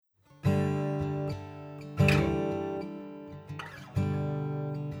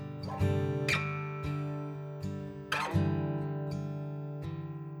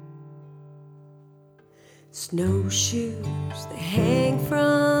Snowshoes, they hang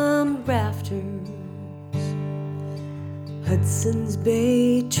from rafters, Hudson's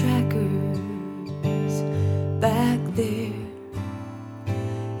Bay trackers, back there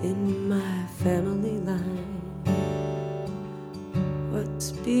in my family line.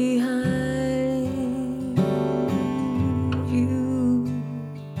 What's behind you?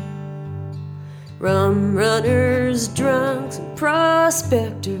 Rum runners, drunks, and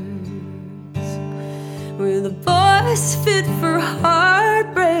prospectors, with a voice fit for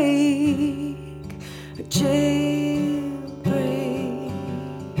heartbreak or jailbreak,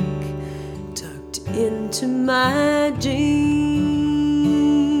 tucked into my jeans,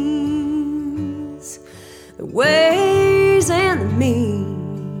 the ways and the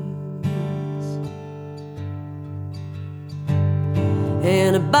means,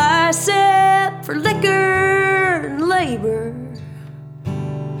 and a bicep for liquor and labor,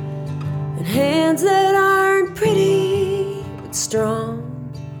 and hands that aren't pretty but strong,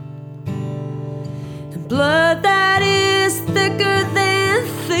 and blood that is thicker than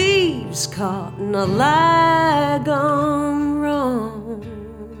thieves caught in a lie gone wrong.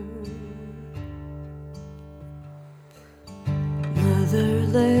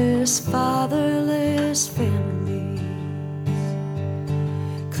 Motherless, fatherless families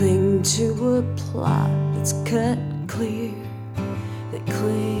cling to a plot that's cut clear. They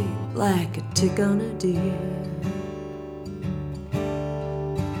cling like a tick on a deer.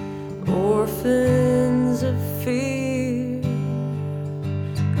 Orphans of fear,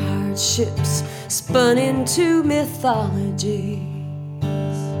 hardships spun into mythologies,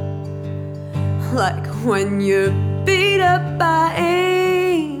 like when you're beat up by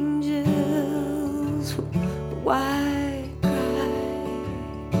angels. Why cry?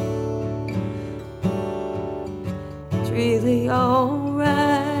 It's really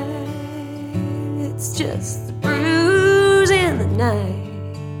alright. It's just the bruise in the night.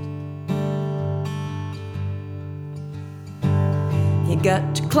 You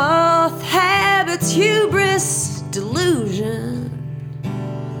got your cloth habits, hubris, delusion,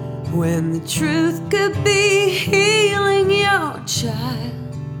 when the truth could be healing your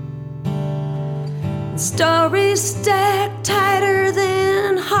child. And stories stacked tighter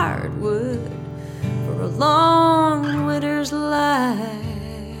than hardwood for a long winter's life.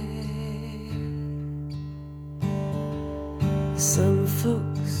 Some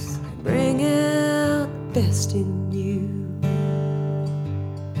folks bring out the best in you,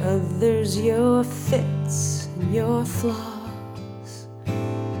 others your fits and your flaws,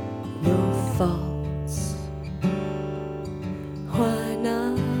 your faults. Why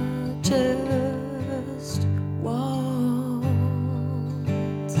not just waltz?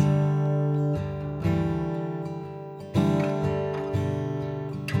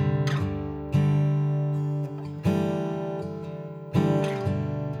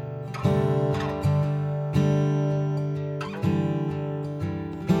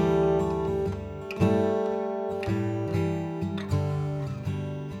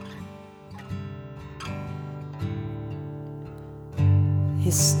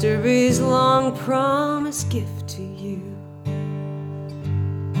 History's long promised gift to you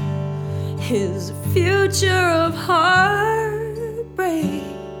is a future of heartbreak.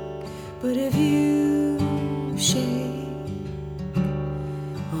 But if you shake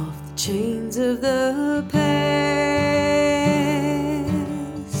off the chains of the past,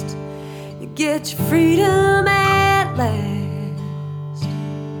 you get your freedom at last.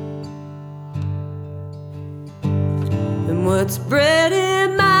 And what's bred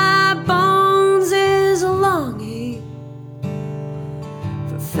in my bones is a longing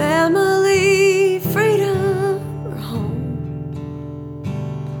for family, freedom, or home,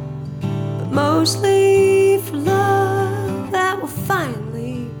 but mostly for love that will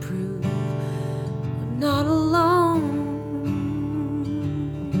finally prove I'm not alone.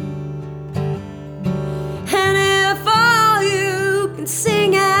 And if all you can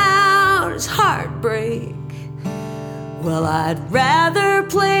sing out is heartbreak, well, I'd rather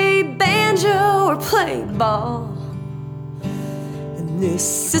play banjo or play ball. And this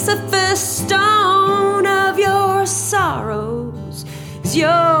Sisyphus stone of your sorrows is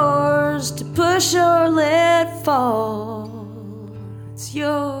yours to push or let fall. It's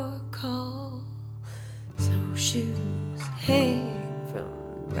your call. Snowshoes hang from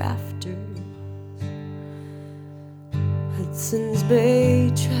rafters, Hudson's Bay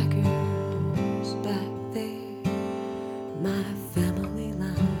trackers, back there, my family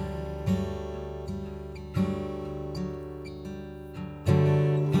line.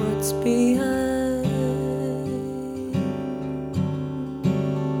 What's behind